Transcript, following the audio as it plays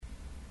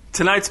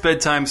Tonight's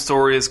bedtime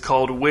story is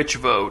called Witch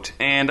Vote,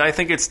 and I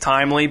think it's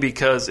timely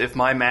because if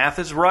my math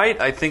is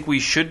right, I think we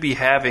should be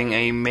having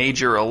a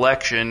major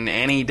election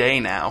any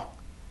day now.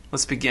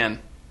 Let's begin.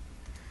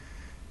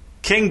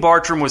 King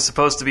Bartram was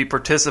supposed to be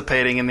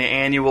participating in the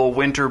annual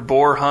winter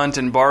boar hunt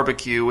and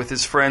barbecue with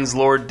his friends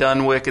Lord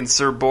Dunwick and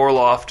Sir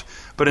Borloft,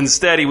 but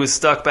instead he was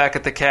stuck back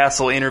at the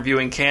castle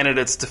interviewing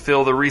candidates to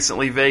fill the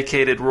recently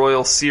vacated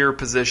royal seer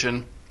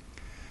position.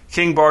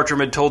 King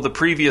Bartram had told the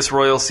previous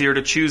royal seer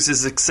to choose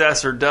his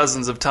successor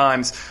dozens of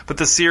times, but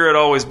the seer had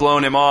always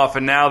blown him off,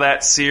 and now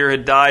that seer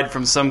had died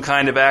from some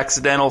kind of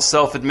accidental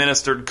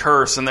self-administered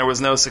curse, and there was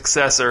no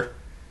successor.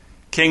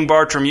 King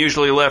Bartram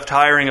usually left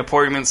hiring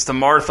appointments to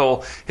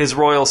Marthel, his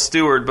royal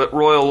steward, but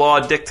royal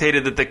law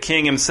dictated that the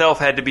king himself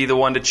had to be the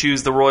one to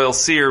choose the royal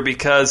seer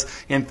because,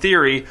 in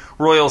theory,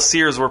 royal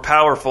seers were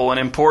powerful and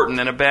important,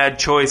 and a bad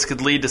choice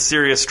could lead to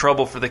serious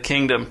trouble for the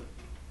kingdom.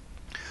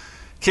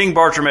 King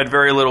Bartram had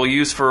very little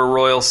use for a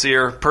royal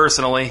seer,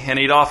 personally, and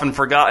he'd often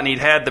forgotten he'd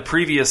had the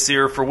previous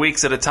seer for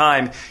weeks at a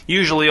time,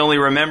 usually only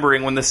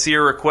remembering when the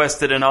seer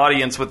requested an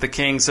audience with the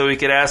king so he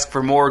could ask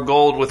for more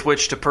gold with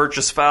which to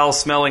purchase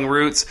foul-smelling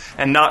roots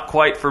and not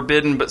quite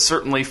forbidden but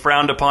certainly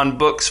frowned upon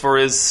books for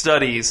his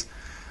studies.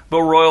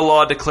 But royal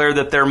law declared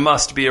that there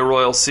must be a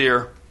royal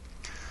seer.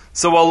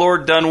 So while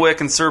Lord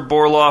Dunwick and Sir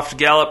Borloft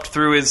galloped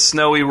through his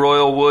snowy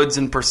royal woods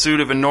in pursuit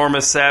of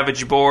enormous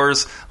savage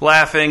boars,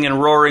 laughing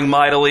and roaring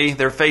mightily,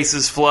 their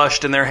faces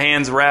flushed and their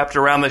hands wrapped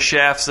around the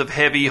shafts of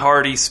heavy,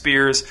 hardy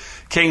spears,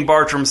 King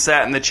Bartram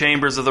sat in the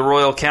chambers of the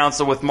royal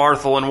council with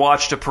Marthel and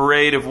watched a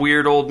parade of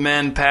weird old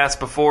men pass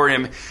before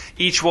him,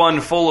 each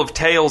one full of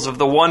tales of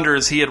the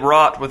wonders he had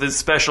wrought with his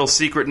special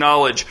secret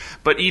knowledge,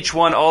 but each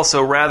one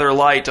also rather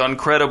light on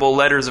credible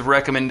letters of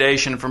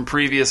recommendation from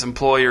previous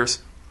employers.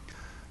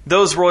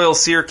 Those royal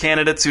seer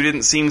candidates who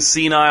didn't seem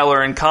senile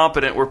or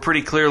incompetent were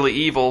pretty clearly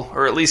evil,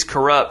 or at least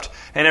corrupt,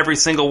 and every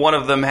single one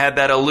of them had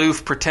that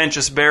aloof,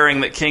 pretentious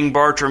bearing that King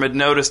Bartram had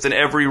noticed in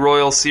every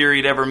royal seer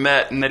he'd ever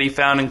met and that he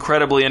found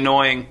incredibly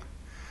annoying.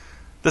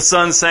 The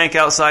sun sank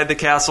outside the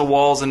castle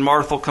walls, and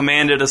Marthel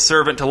commanded a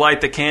servant to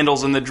light the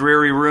candles in the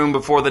dreary room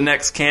before the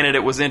next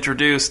candidate was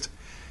introduced.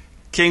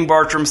 King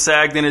Bartram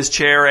sagged in his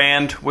chair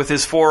and, with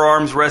his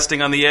forearms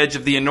resting on the edge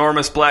of the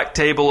enormous black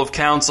table of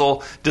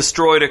council,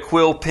 destroyed a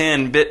quill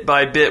pen bit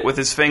by bit with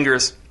his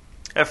fingers.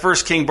 At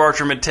first King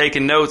Bartram had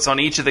taken notes on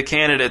each of the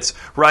candidates,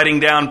 writing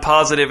down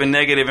positive and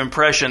negative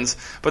impressions,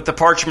 but the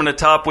parchment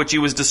atop which he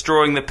was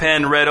destroying the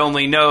pen read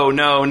only no,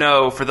 no,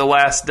 no for the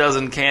last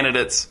dozen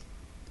candidates.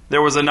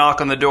 There was a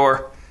knock on the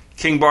door.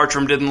 King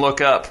Bartram didn't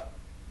look up.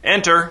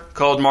 "Enter,"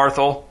 called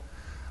Marthel.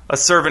 A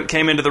servant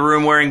came into the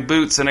room wearing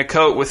boots and a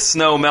coat with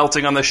snow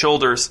melting on the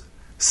shoulders.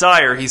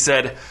 "Sire," he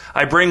said,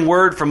 "I bring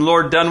word from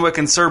Lord Dunwick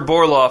and Sir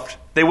Borloft.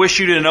 They wish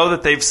you to know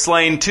that they've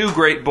slain 2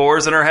 great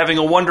boars and are having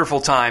a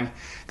wonderful time.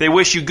 They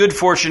wish you good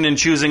fortune in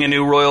choosing a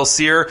new royal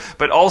seer,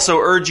 but also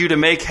urge you to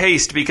make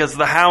haste because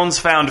the hounds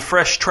found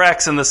fresh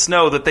tracks in the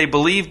snow that they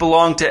believe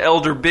belong to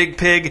Elder Big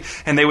Pig,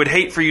 and they would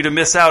hate for you to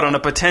miss out on a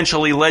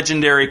potentially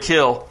legendary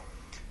kill."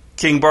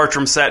 King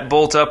Bartram sat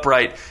bolt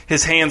upright,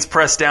 his hands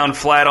pressed down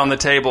flat on the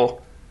table.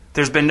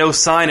 "There's been no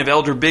sign of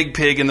Elder Big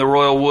Pig in the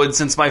royal wood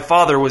since my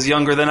father was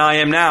younger than I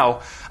am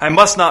now. I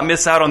must not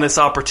miss out on this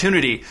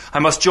opportunity. I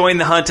must join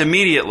the hunt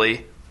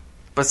immediately."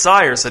 "But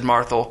sire," said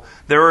Marthel,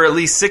 "there are at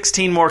least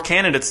 16 more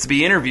candidates to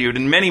be interviewed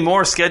and many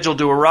more scheduled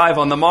to arrive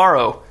on the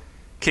morrow."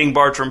 King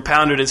Bartram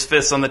pounded his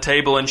fists on the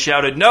table and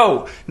shouted,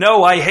 "No,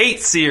 no, I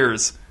hate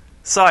seers."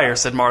 "Sire,"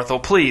 said Marthel,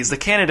 "please, the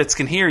candidates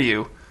can hear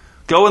you."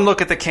 "Go and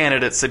look at the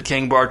candidates," said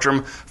King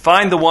Bartram.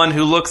 "Find the one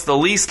who looks the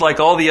least like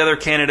all the other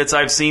candidates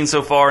I've seen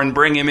so far and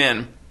bring him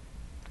in."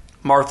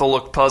 Marthel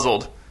looked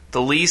puzzled. "The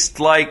least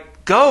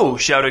like—" "Go!"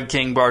 shouted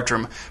King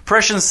Bartram.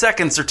 "Precious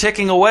seconds are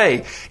ticking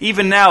away.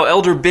 Even now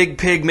Elder Big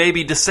Pig may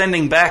be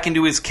descending back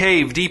into his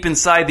cave deep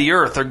inside the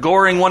earth or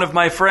goring one of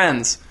my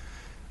friends."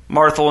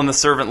 Marthel and the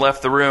servant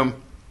left the room.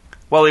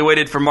 While he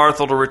waited for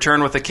Marthel to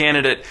return with the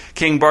candidate,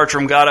 King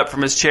Bartram got up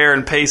from his chair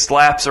and paced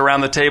laps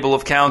around the table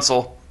of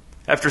council.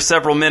 After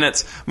several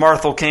minutes,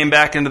 Marthel came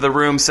back into the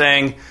room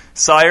saying,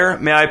 "Sire,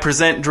 may I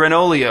present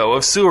Drenolio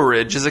of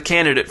Sewerridge as a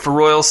candidate for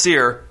royal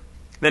seer?"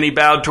 Then he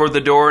bowed toward the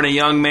door, and a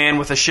young man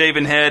with a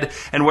shaven head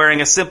and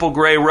wearing a simple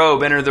gray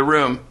robe entered the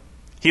room.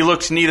 He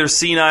looked neither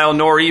senile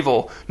nor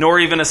evil, nor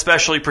even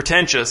especially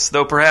pretentious,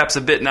 though perhaps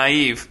a bit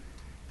naive.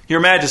 "Your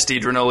Majesty,"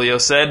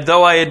 Drenolio said,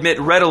 "though I admit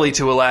readily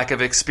to a lack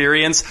of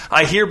experience,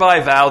 I hereby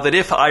vow that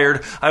if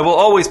hired, I will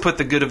always put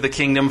the good of the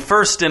kingdom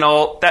first in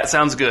all—" "That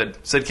sounds good,"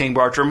 said King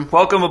Bartram.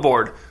 "Welcome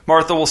aboard.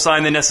 Marthel will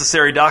sign the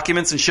necessary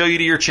documents and show you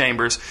to your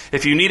chambers.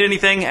 If you need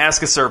anything,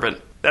 ask a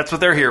servant. That's what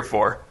they're here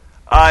for."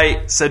 "Aye,"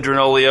 said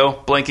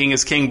Drenolio, blinking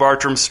as King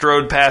Bartram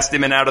strode past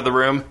him and out of the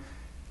room.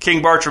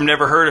 King Bartram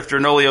never heard if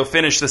Drenolio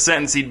finished the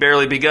sentence he'd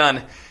barely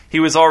begun. He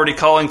was already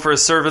calling for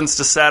his servants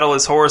to saddle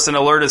his horse and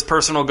alert his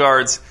personal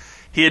guards.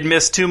 He had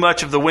missed too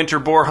much of the winter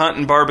boar hunt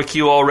and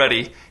barbecue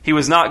already. He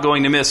was not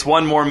going to miss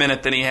one more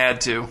minute than he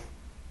had to.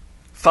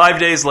 5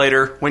 days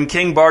later, when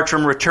King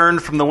Bartram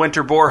returned from the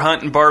winter boar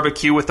hunt and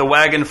barbecue with a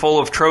wagon full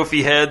of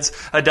trophy heads,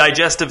 a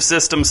digestive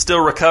system still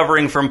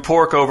recovering from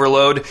pork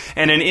overload,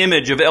 and an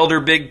image of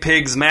Elder Big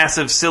Pig's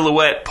massive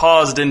silhouette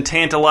paused in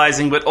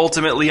tantalizing but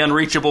ultimately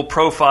unreachable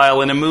profile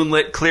in a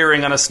moonlit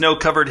clearing on a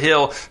snow-covered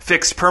hill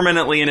fixed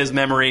permanently in his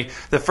memory,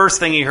 the first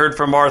thing he heard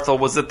from Marthel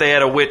was that they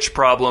had a witch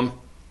problem.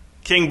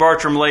 King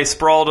Bartram lay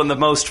sprawled on the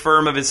most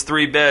firm of his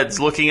 3 beds,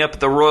 looking up at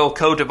the royal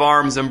coat of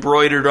arms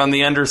embroidered on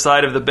the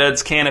underside of the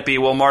bed's canopy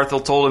while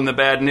Marthel told him the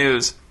bad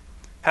news.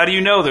 "How do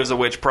you know there's a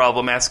witch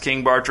problem?" asked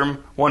King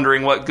Bartram,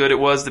 wondering what good it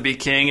was to be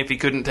king if he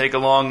couldn't take a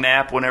long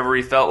nap whenever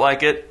he felt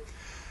like it.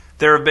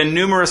 "There have been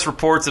numerous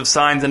reports of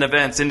signs and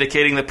events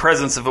indicating the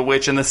presence of a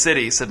witch in the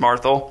city," said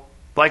Marthel.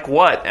 "Like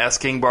what?" asked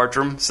King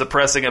Bartram,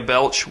 suppressing a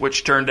belch,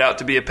 which turned out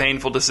to be a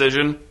painful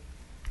decision.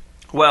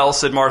 "Well,"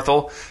 said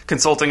Marthel,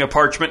 consulting a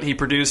parchment he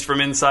produced from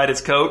inside his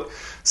coat,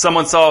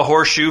 "someone saw a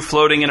horseshoe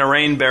floating in a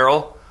rain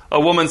barrel. A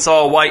woman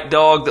saw a white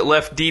dog that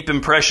left deep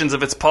impressions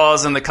of its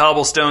paws in the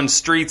cobblestone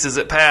streets as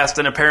it passed,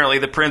 and apparently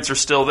the prints are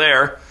still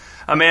there.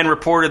 A man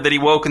reported that he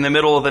woke in the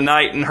middle of the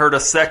night and heard a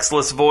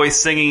sexless voice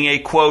singing a,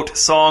 quote,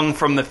 song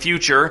from the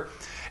future.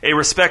 A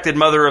respected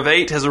mother of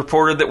 8 has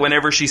reported that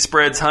whenever she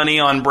spreads honey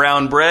on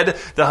brown bread,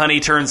 the honey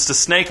turns to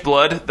snake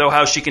blood, though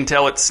how she can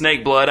tell it's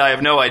snake blood, I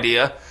have no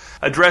idea.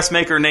 A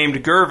dressmaker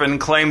named Gervin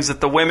claims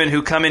that the women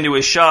who come into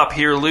his shop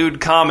hear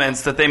lewd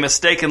comments that they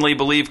mistakenly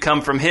believe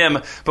come from him,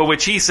 but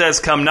which he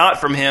says come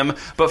not from him,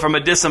 but from a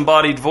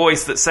disembodied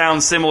voice that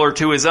sounds similar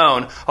to his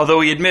own,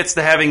 although he admits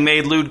to having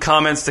made lewd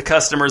comments to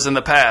customers in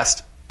the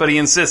past. But he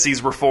insists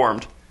he's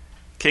reformed."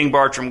 King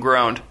Bartram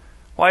groaned.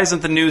 "Why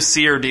isn't the new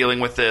seer dealing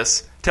with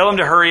this? Tell him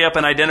to hurry up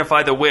and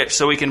identify the witch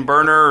so we can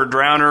burn her or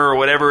drown her or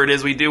whatever it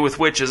is we do with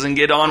witches and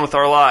get on with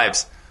our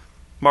lives."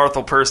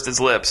 Marthel pursed his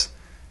lips.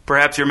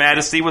 "Perhaps your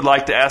majesty would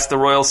like to ask the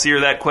royal seer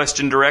that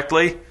question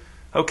directly?"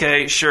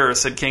 "Okay, sure,"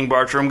 said King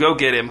Bartram. "Go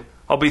get him.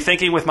 I'll be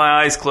thinking with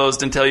my eyes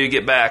closed until you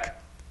get back."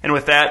 And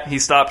with that, he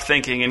stopped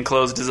thinking and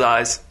closed his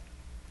eyes.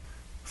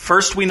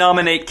 "First we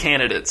nominate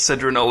candidates," said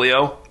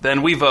Drenolio.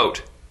 "Then we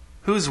vote."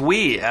 "Who's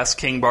we?" asked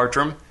King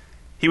Bartram.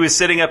 He was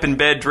sitting up in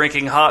bed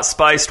drinking hot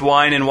spiced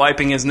wine and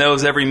wiping his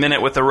nose every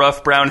minute with a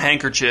rough brown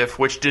handkerchief,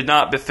 which did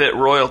not befit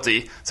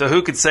royalty, so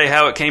who could say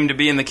how it came to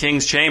be in the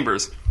king's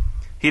chambers?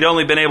 He'd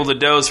only been able to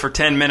doze for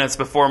 10 minutes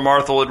before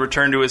Marthel had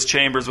returned to his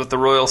chambers with the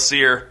royal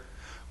seer.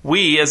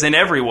 "We, as in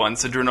everyone,"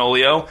 said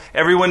Drenolio.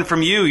 "Everyone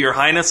from you, your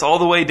highness, all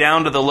the way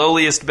down to the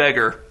lowliest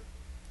beggar."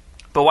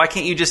 "But why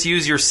can't you just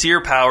use your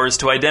seer powers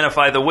to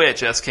identify the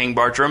witch?" asked King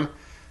Bartram.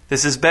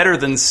 "This is better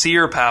than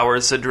seer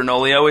powers," said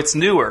Drenolio. "It's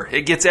newer.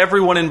 It gets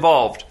everyone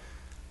involved."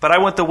 "But I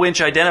want the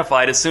witch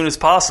identified as soon as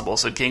possible,"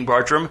 said King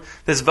Bartram.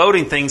 "This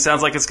voting thing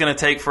sounds like it's going to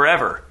take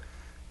forever."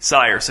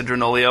 "Sire," said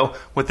Drenolio,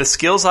 "with the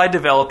skills I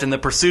developed in the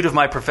pursuit of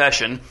my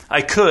profession,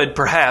 I could,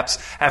 perhaps,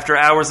 after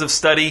hours of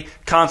study,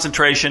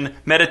 concentration,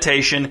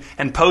 meditation,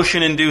 and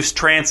potion-induced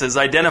trances,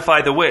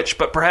 identify the witch,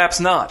 but perhaps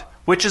not.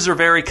 Witches are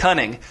very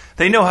cunning.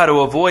 They know how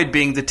to avoid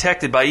being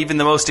detected by even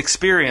the most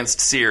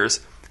experienced seers.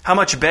 How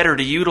much better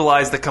to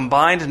utilize the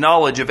combined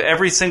knowledge of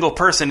every single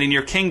person in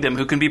your kingdom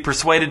who can be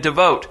persuaded to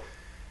vote."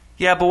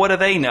 "Yeah, but what do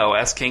they know?"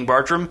 asked King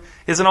Bartram.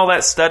 "Isn't all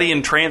that study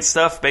and trance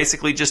stuff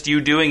basically just you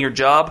doing your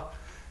job?"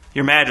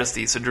 "Your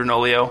Majesty," said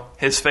Drenolio,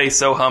 his face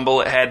so humble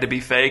it had to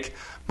be fake,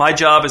 "my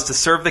job is to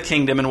serve the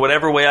kingdom in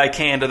whatever way I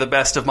can to the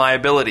best of my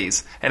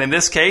abilities, and in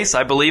this case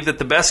I believe that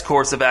the best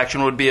course of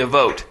action would be a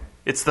vote.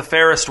 It's the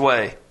fairest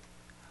way."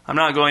 "I'm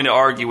not going to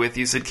argue with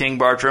you," said King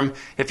Bartram.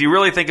 "If you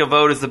really think a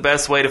vote is the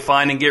best way to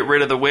find and get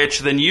rid of the witch,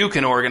 then you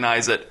can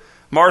organize it.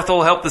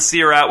 Marthel, help the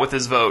seer out with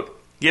his vote.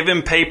 Give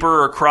him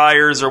paper or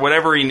criers or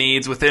whatever he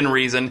needs within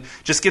reason.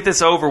 Just get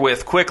this over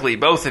with quickly,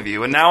 both of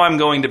you, and now I'm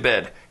going to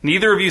bed.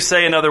 Neither of you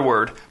say another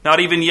word,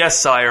 not even yes,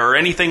 sire, or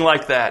anything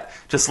like that.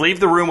 Just leave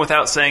the room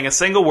without saying a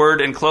single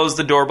word and close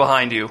the door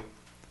behind you."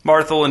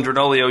 Marthel and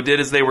Drenolio did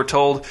as they were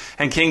told,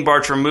 and King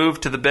Bartram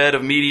moved to the bed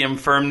of medium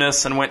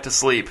firmness and went to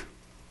sleep.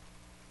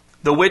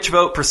 The witch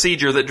vote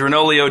procedure that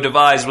Drenolio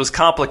devised was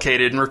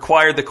complicated and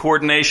required the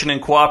coordination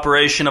and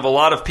cooperation of a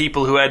lot of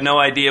people who had no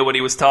idea what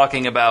he was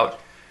talking about.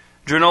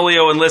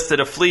 Drenolio enlisted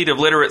a fleet of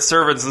literate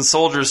servants and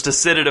soldiers to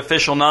sit at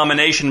official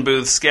nomination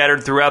booths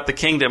scattered throughout the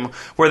kingdom,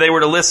 where they were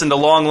to listen to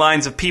long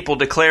lines of people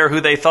declare who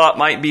they thought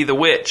might be the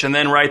witch, and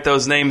then write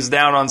those names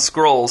down on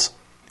scrolls.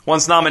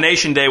 Once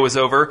nomination day was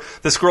over,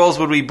 the scrolls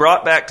would be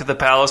brought back to the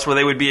palace where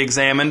they would be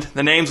examined,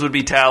 the names would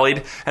be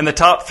tallied, and the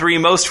top 3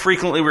 most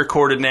frequently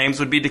recorded names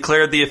would be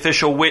declared the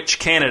official witch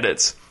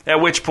candidates. At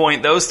which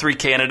point, those 3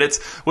 candidates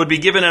would be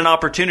given an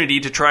opportunity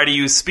to try to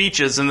use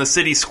speeches in the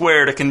city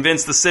square to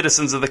convince the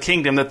citizens of the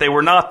kingdom that they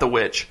were not the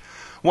witch.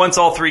 Once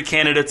all 3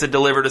 candidates had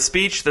delivered a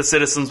speech, the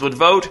citizens would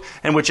vote,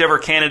 and whichever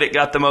candidate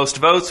got the most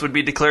votes would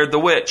be declared the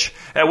witch,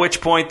 at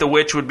which point the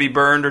witch would be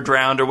burned or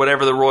drowned or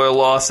whatever the royal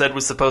law said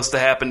was supposed to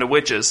happen to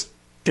witches.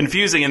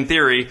 Confusing in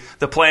theory,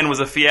 the plan was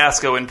a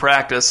fiasco in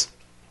practice.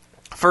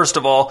 First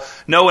of all,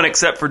 no one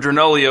except for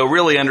Drenolio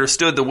really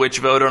understood the witch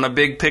vote on a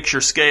big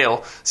picture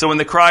scale, so when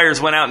the criers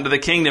went out into the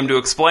kingdom to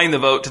explain the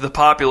vote to the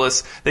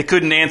populace, they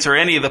couldn't answer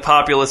any of the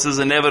populace's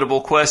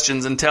inevitable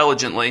questions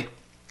intelligently.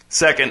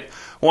 Second,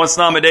 once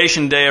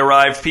nomination day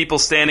arrived, people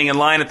standing in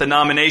line at the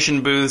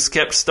nomination booths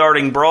kept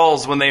starting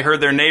brawls when they heard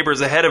their neighbors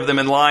ahead of them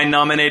in line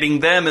nominating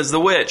them as the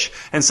witch,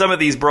 and some of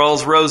these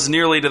brawls rose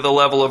nearly to the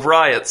level of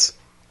riots.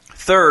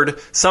 Third,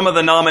 some of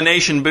the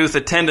nomination booth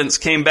attendants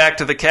came back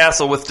to the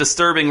castle with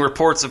disturbing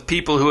reports of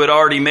people who had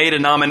already made a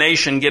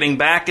nomination getting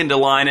back into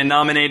line and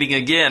nominating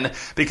again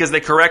because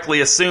they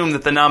correctly assumed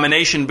that the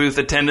nomination booth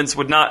attendants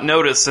would not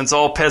notice since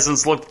all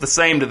peasants looked the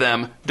same to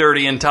them,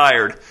 dirty and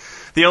tired.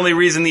 The only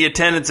reason the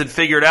attendants had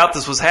figured out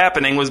this was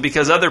happening was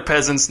because other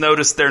peasants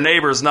noticed their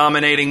neighbors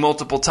nominating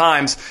multiple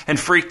times and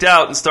freaked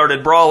out and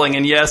started brawling,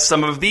 and yes,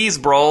 some of these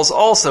brawls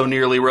also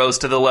nearly rose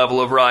to the level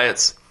of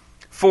riots.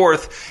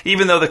 Fourth,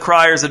 even though the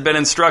criers had been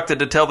instructed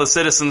to tell the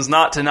citizens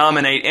not to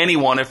nominate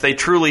anyone if they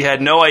truly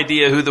had no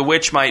idea who the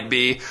witch might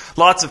be,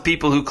 lots of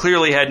people who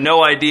clearly had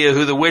no idea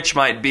who the witch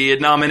might be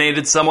had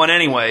nominated someone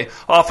anyway,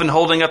 often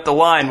holding up the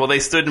line while they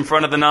stood in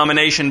front of the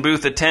nomination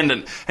booth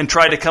attendant and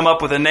tried to come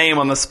up with a name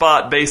on the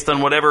spot based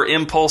on whatever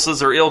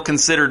impulses or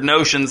ill-considered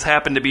notions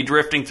happened to be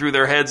drifting through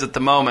their heads at the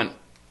moment.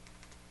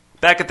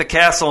 Back at the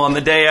castle on the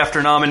day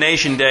after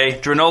nomination day,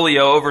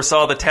 Drenolio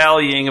oversaw the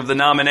tallying of the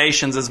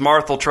nominations as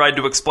Marthel tried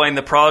to explain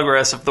the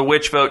progress of the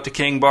witch vote to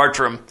King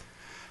Bartram.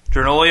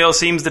 Drenolio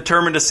seems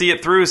determined to see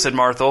it through, said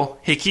Marthel.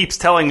 He keeps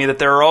telling me that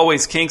there are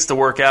always kinks to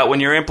work out when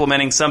you're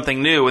implementing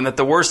something new and that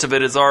the worst of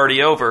it is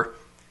already over.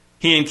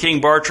 He and King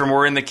Bartram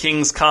were in the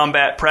king's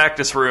combat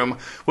practice room,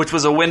 which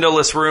was a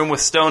windowless room with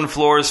stone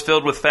floors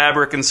filled with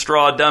fabric and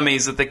straw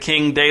dummies that the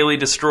king daily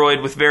destroyed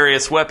with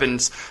various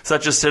weapons,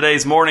 such as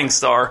today's Morning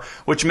Star,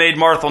 which made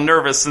Marthel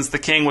nervous since the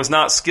king was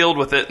not skilled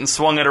with it and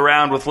swung it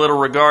around with little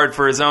regard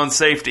for his own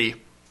safety.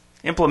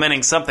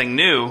 Implementing something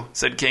new,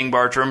 said King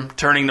Bartram,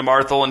 turning to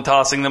Marthel and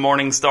tossing the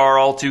Morning Star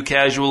all too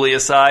casually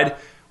aside.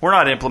 We're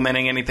not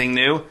implementing anything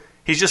new.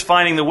 He's just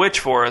finding the witch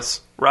for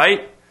us,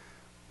 right?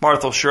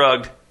 Marthel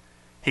shrugged.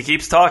 He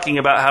keeps talking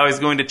about how he's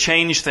going to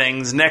change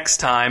things next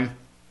time.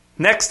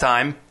 Next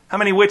time? How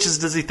many witches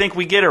does he think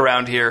we get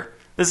around here?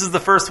 This is the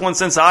first one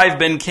since I've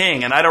been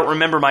king, and I don't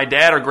remember my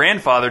dad or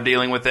grandfather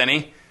dealing with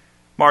any.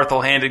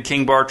 Marthel handed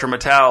King Bartram a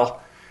towel.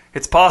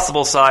 It's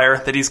possible, sire,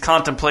 that he's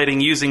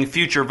contemplating using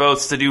future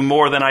votes to do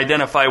more than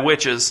identify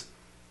witches.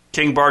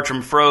 King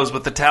Bartram froze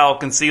with the towel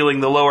concealing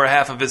the lower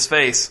half of his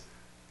face.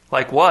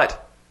 Like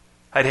what?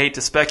 I'd hate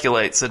to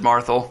speculate, said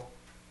Marthel.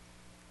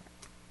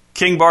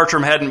 King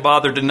Bartram hadn't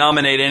bothered to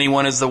nominate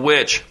anyone as the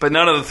witch, but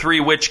none of the 3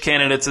 witch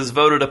candidates as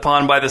voted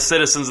upon by the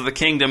citizens of the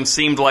kingdom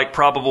seemed like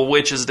probable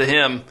witches to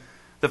him.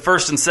 The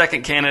first and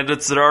second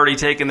candidates had already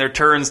taken their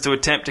turns to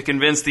attempt to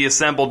convince the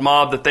assembled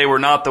mob that they were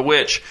not the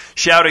witch,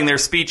 shouting their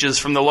speeches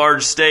from the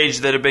large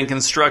stage that had been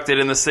constructed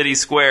in the city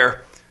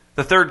square.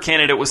 The third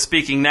candidate was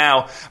speaking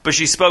now, but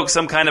she spoke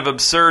some kind of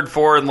absurd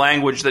foreign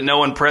language that no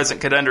one present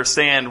could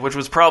understand, which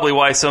was probably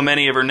why so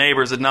many of her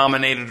neighbors had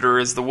nominated her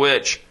as the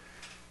witch.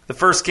 The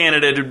first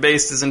candidate had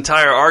based his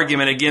entire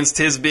argument against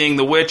his being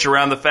the witch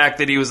around the fact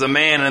that he was a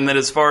man and that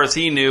as far as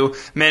he knew,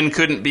 men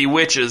couldn't be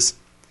witches.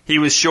 He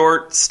was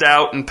short,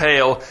 stout, and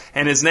pale,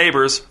 and his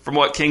neighbors, from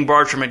what King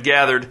Bartram had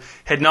gathered,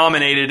 had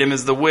nominated him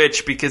as the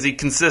witch because he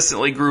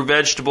consistently grew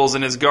vegetables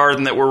in his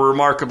garden that were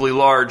remarkably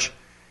large.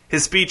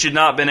 His speech had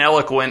not been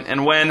eloquent,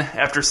 and when,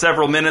 after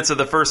several minutes of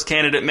the first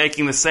candidate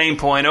making the same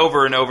point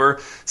over and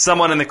over,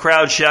 someone in the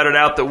crowd shouted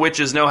out that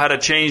witches know how to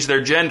change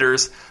their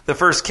genders, the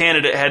first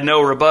candidate had no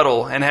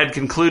rebuttal, and had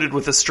concluded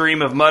with a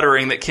stream of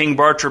muttering that King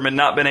Bartram had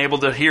not been able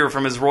to hear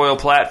from his royal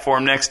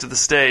platform next to the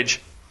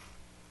stage.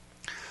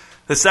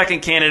 The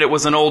second candidate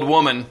was an old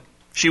woman.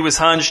 She was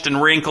hunched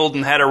and wrinkled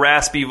and had a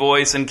raspy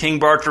voice, and King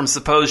Bartram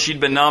supposed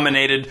she'd been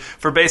nominated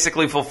for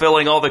basically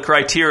fulfilling all the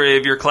criteria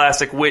of your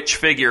classic witch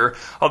figure,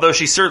 although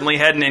she certainly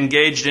hadn't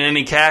engaged in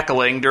any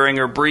cackling during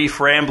her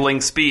brief,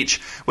 rambling speech,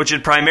 which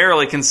had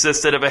primarily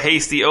consisted of a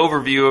hasty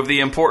overview of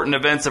the important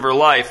events of her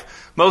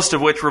life, most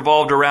of which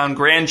revolved around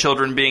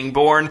grandchildren being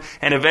born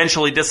and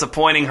eventually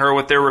disappointing her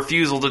with their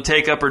refusal to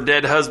take up her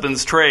dead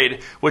husband's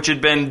trade, which had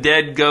been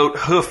dead goat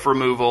hoof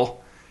removal.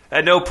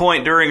 At no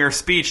point during her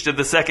speech did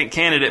the second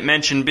candidate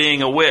mention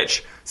being a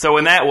witch, so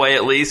in that way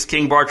at least,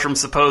 King Bartram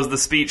supposed the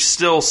speech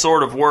still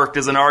sort of worked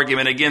as an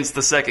argument against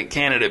the second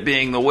candidate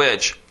being the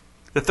witch.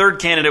 The third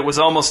candidate was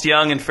almost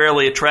young and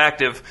fairly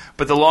attractive,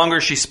 but the longer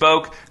she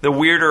spoke, the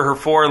weirder her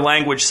foreign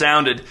language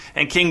sounded,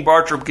 and King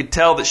Bartram could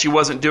tell that she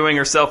wasn't doing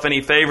herself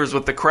any favors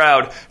with the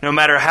crowd, no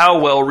matter how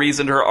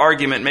well-reasoned her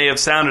argument may have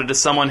sounded to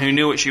someone who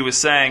knew what she was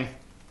saying.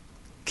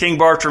 King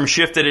Bartram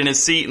shifted in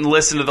his seat and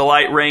listened to the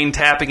light rain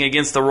tapping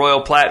against the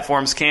royal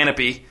platform's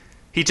canopy.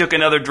 He took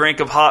another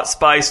drink of hot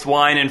spiced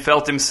wine and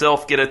felt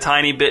himself get a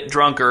tiny bit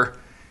drunker.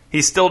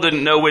 He still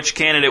didn't know which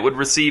candidate would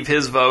receive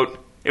his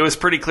vote. It was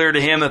pretty clear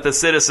to him that the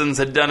citizens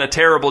had done a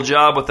terrible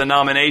job with the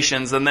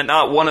nominations and that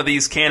not one of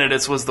these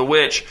candidates was the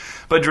witch,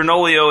 but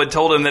Drenolio had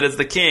told him that as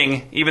the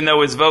king, even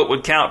though his vote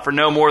would count for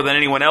no more than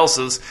anyone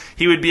else's,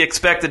 he would be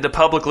expected to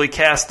publicly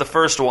cast the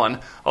first one,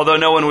 although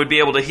no one would be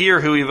able to hear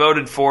who he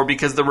voted for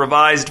because the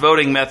revised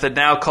voting method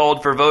now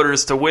called for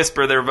voters to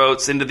whisper their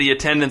votes into the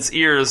attendants'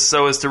 ears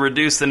so as to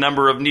reduce the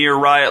number of near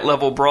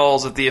riot-level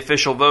brawls at the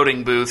official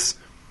voting booths.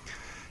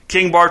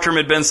 King Bartram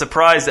had been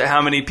surprised at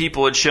how many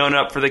people had shown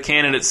up for the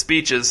candidates'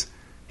 speeches.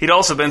 He'd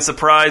also been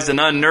surprised and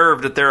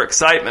unnerved at their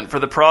excitement for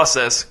the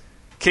process.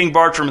 King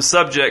Bartram's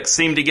subjects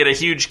seemed to get a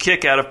huge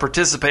kick out of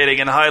participating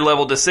in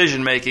high-level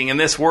decision-making, and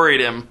this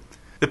worried him.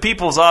 The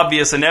people's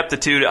obvious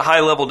ineptitude at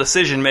high-level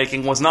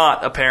decision-making was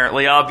not,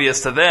 apparently,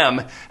 obvious to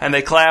them, and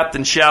they clapped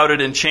and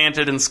shouted and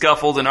chanted and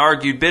scuffled and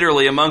argued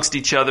bitterly amongst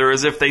each other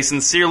as if they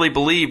sincerely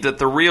believed that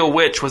the real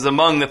witch was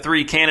among the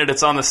three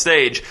candidates on the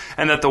stage,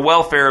 and that the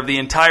welfare of the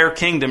entire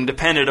kingdom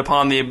depended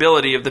upon the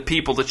ability of the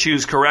people to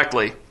choose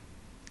correctly.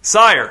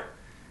 "Sire!"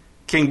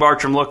 King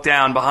Bartram looked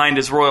down behind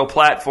his royal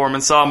platform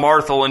and saw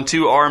Marthel and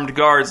 2 armed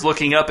guards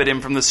looking up at him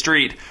from the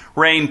street,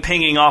 rain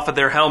pinging off of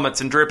their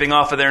helmets and dripping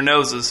off of their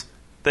noses.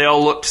 They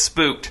all looked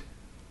spooked.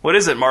 "What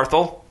is it,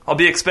 Marthel? I'll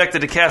be expected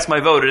to cast my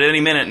vote at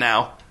any minute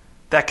now."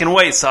 "That can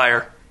wait,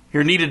 sire.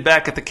 You're needed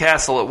back at the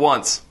castle at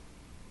once."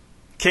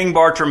 King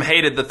Bartram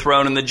hated the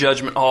throne in the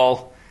judgment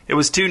hall. It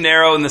was too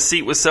narrow and the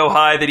seat was so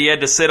high that he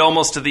had to sit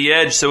almost to the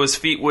edge so his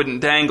feet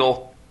wouldn't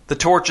dangle. The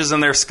torches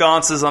and their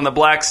sconces on the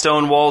black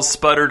stone walls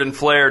sputtered and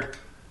flared.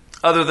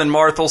 Other than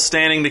Marthel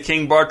standing to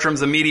King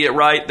Bartram's immediate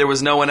right, there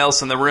was no one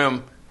else in the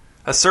room.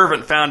 "A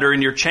servant found her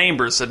in your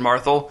chambers," said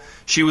Marthel.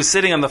 "She was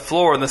sitting on the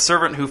floor, and the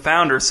servant who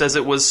found her says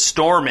it was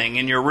storming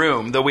in your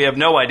room, though we have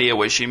no idea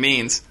what she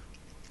means."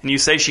 "And you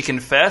say she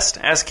confessed?"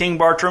 asked King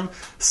Bartram,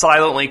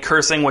 silently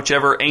cursing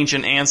whichever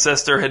ancient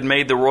ancestor had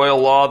made the royal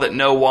law that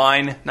no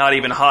wine, not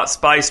even hot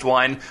spiced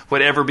wine,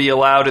 would ever be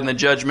allowed in the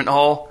judgment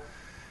hall.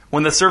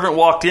 When the servant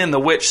walked in, the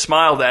witch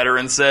smiled at her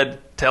and said,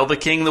 "Tell the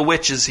king the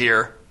witch is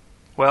here."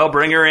 "Well,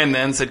 bring her in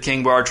then," said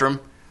King Bartram.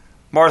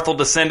 Marthel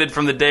descended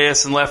from the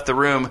dais and left the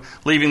room,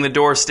 leaving the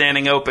door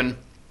standing open.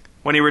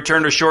 When he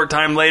returned a short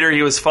time later,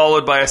 he was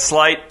followed by a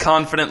slight,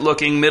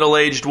 confident-looking,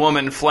 middle-aged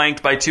woman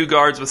flanked by 2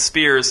 guards with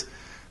spears.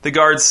 The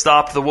guards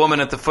stopped the woman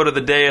at the foot of the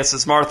dais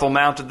as Marthel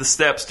mounted the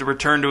steps to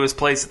return to his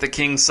place at the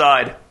king's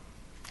side.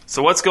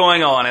 "So what's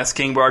going on?" asked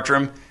King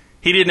Bartram.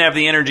 He didn't have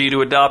the energy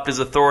to adopt his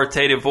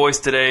authoritative voice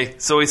today,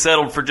 so he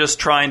settled for just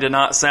trying to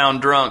not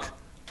sound drunk.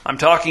 "I'm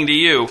talking to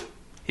you."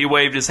 He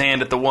waved his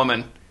hand at the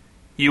woman.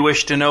 "You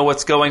wish to know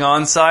what's going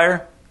on,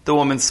 sire?" The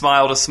woman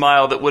smiled a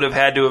smile that would have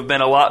had to have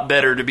been a lot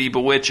better to be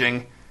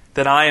bewitching.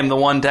 "Then I am the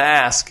one to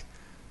ask."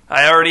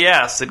 "I already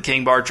asked," said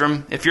King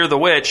Bartram. "If you're the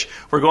witch,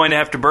 we're going to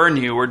have to burn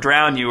you or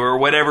drown you or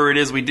whatever it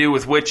is we do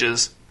with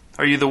witches.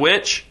 Are you the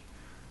witch?"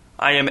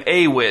 "I am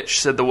a witch,"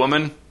 said the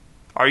woman.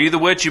 "Are you the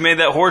witch who made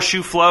that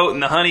horseshoe float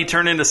and the honey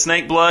turn into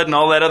snake blood and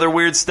all that other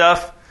weird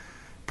stuff?"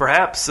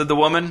 "Perhaps," said the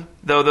woman,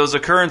 "though those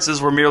occurrences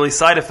were merely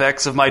side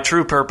effects of my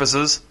true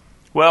purposes."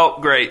 "Well,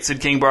 great," said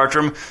King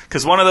Bartram,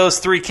 "because one of those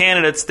 3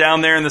 candidates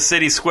down there in the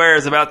city square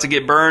is about to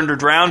get burned or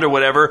drowned or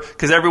whatever,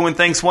 because everyone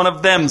thinks one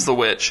of them's the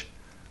witch."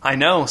 "I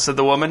know," said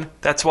the woman.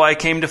 "That's why I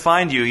came to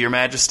find you, your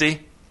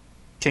majesty."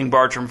 King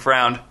Bartram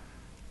frowned.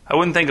 "I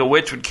wouldn't think a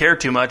witch would care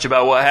too much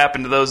about what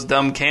happened to those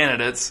dumb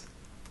candidates."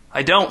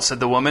 "I don't," said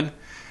the woman.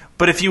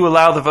 "But if you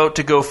allow the vote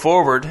to go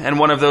forward, and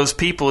one of those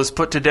people is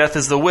put to death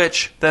as the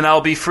witch, then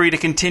I'll be free to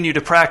continue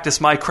to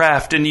practice my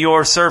craft in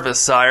your service,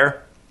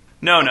 sire."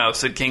 No,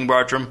 said King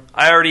Bartram.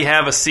 "I already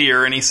have a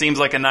seer, and he seems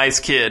like a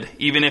nice kid,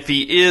 even if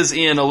he is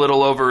in a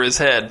little over his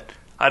head.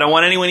 I don't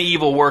want anyone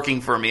evil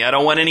working for me. I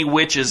don't want any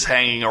witches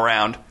hanging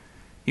around."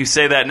 "You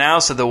say that now,"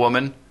 said the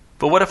woman.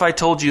 "But what if I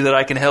told you that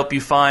I can help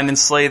you find and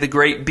slay the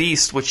great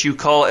beast which you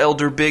call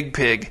Elder Big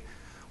Pig?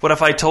 What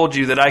if I told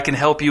you that I can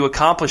help you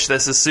accomplish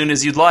this as soon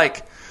as you'd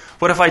like?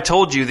 What if I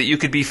told you that you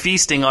could be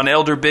feasting on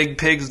Elder Big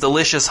Pig's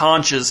delicious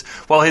haunches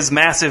while his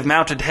massive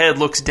mounted head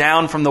looks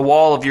down from the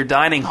wall of your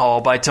dining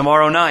hall by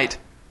tomorrow night?"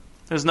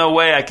 "There's no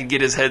way I could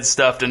get his head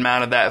stuffed and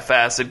mounted that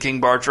fast," said King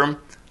Bartram.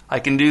 "I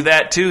can do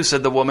that too,"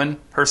 said the woman,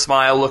 her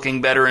smile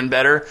looking better and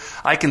better.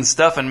 "I can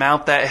stuff and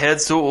mount that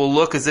head so it will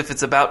look as if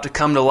it's about to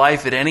come to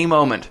life at any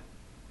moment."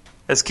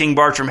 As King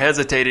Bartram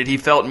hesitated, he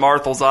felt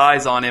Marthel's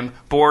eyes on him,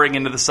 boring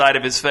into the side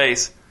of his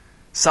face.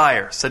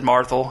 "Sire," said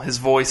Marthel, his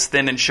voice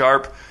thin and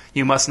sharp,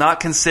 "you must not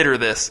consider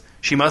this.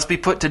 She must be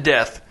put to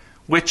death.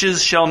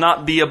 Witches shall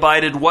not be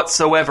abided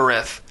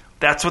whatsoevereth.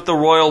 That's what the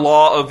royal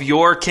law of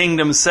your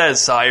kingdom says,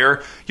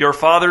 sire. Your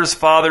father's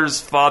father's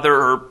father,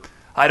 or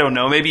I don't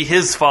know, maybe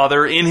his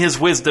father, in his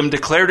wisdom,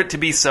 declared it to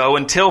be so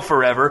until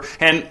forever,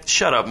 and—"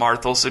 "Shut up,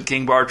 Marthel," said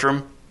King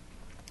Bartram.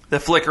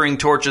 The flickering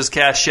torches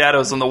cast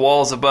shadows on the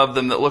walls above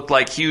them that looked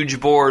like huge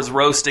boars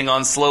roasting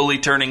on slowly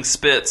turning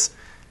spits.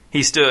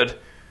 He stood.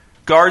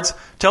 "Guards,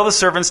 tell the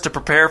servants to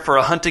prepare for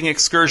a hunting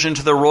excursion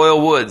to the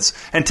royal woods,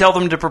 and tell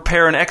them to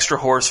prepare an extra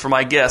horse for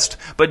my guest,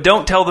 but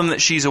don't tell them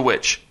that she's a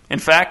witch. In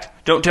fact,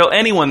 don't tell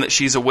anyone that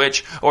she's a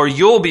witch, or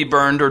you'll be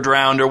burned or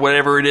drowned or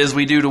whatever it is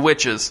we do to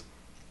witches."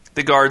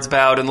 The guards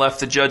bowed and left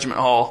the judgment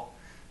hall.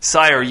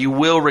 "Sire, you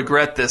will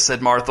regret this,"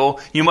 said Marthel.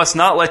 "You must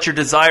not let your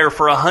desire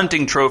for a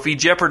hunting trophy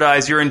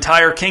jeopardize your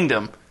entire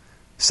kingdom."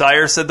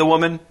 "Sire," said the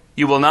woman,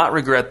 "you will not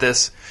regret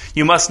this.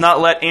 You must not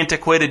let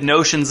antiquated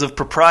notions of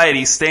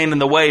propriety stand in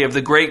the way of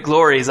the great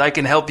glories I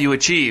can help you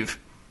achieve."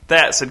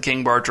 "That," said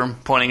King Bartram,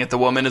 pointing at the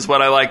woman, "is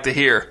what I like to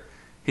hear."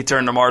 He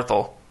turned to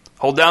Marthel.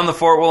 "Hold down the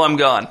fort while I'm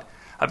gone.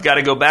 I've got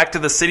to go back to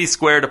the city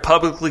square to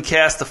publicly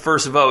cast the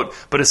first vote,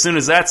 but as soon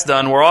as that's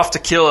done, we're off to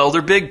kill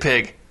Elder Big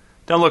Pig.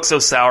 Don't look so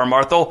sour,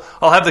 Marthel.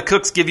 I'll have the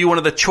cooks give you one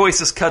of the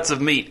choicest cuts of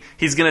meat.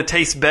 He's going to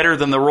taste better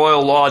than the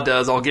royal law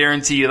does, I'll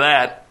guarantee you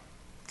that."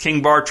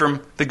 King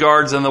Bartram, the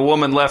guards, and the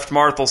woman left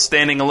Marthel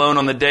standing alone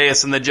on the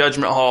dais in the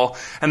judgment hall,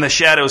 and the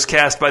shadows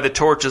cast by the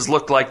torches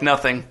looked like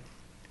nothing.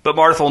 But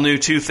Marthel knew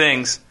two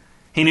things.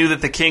 He knew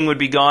that the king would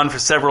be gone for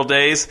several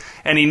days,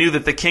 and he knew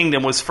that the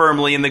kingdom was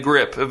firmly in the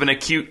grip of an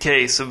acute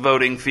case of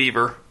voting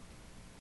fever.